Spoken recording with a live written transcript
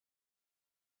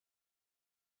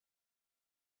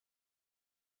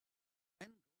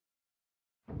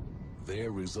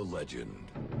There is a legend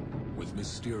with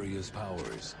mysterious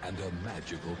powers and a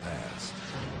magical past.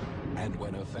 And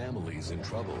when a family's in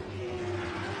trouble...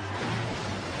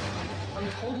 I'm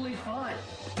totally fine.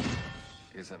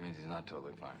 I guess that means he's not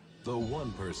totally fine. The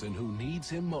one person who needs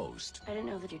him most... I didn't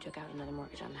know that you took out another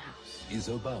mortgage on the house. ...is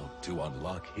about to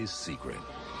unlock his secret.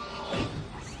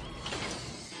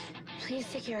 Please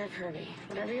take care of Herbie.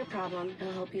 Whatever your problem,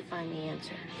 he'll help you find the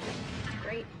answer.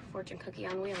 Great fortune cookie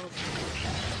on wheels.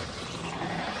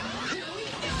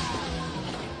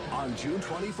 On June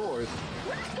 24th,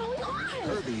 What's going on?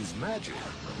 Herbie's magic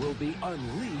will be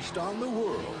unleashed on the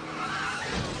world.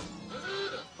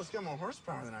 Let's get more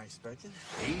horsepower than I expected.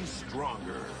 He's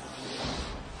stronger.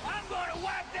 I'm gonna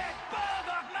wipe that bug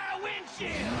off my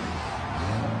windshield!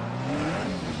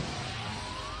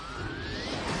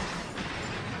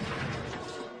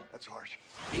 That's harsh.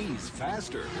 He's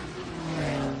faster.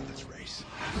 Let's race.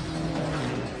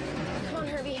 Come on,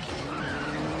 Herbie.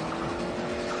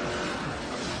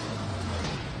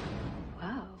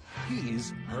 Wow.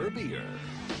 He's Herbier.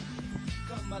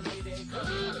 Come, my lady,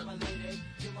 come, my lady,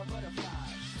 you're my butterfly.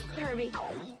 Herbie,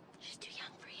 she's too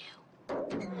young for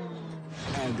you.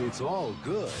 And it's all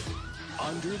good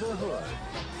under the hood.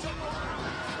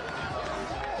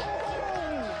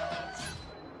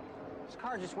 This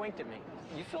car just winked at me.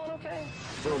 You feeling okay?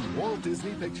 From Walt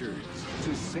Disney Pictures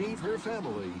to save her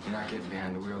family You're not getting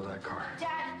behind the wheel of that car. Dad,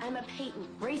 I'm a Peyton.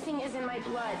 Racing is in my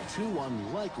blood. two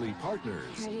unlikely partners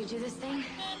Ready to do this thing?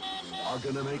 are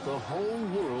gonna make the whole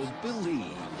world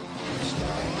believe.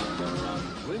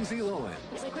 Lindsay Lohan,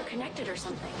 It's like we're connected or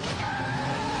something.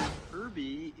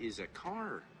 Herbie is a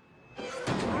car.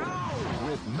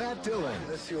 with Matt Dillon,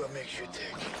 Let's see what makes you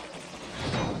tick.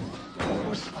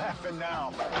 Who's laughing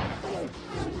now?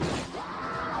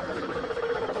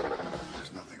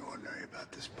 There's nothing ordinary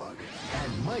about this bug.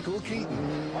 and Michael Keaton.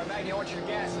 All right, Maggie, I want you to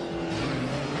guess.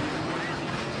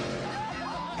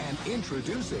 And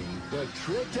introducing the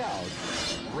tricked out,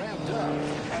 ramped up,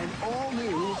 and all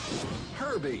new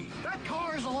Herbie. That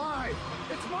car is alive!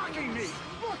 It's mocking me!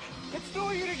 Look! It's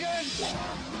doing it again!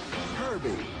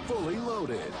 Herbie Fully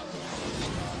Loaded.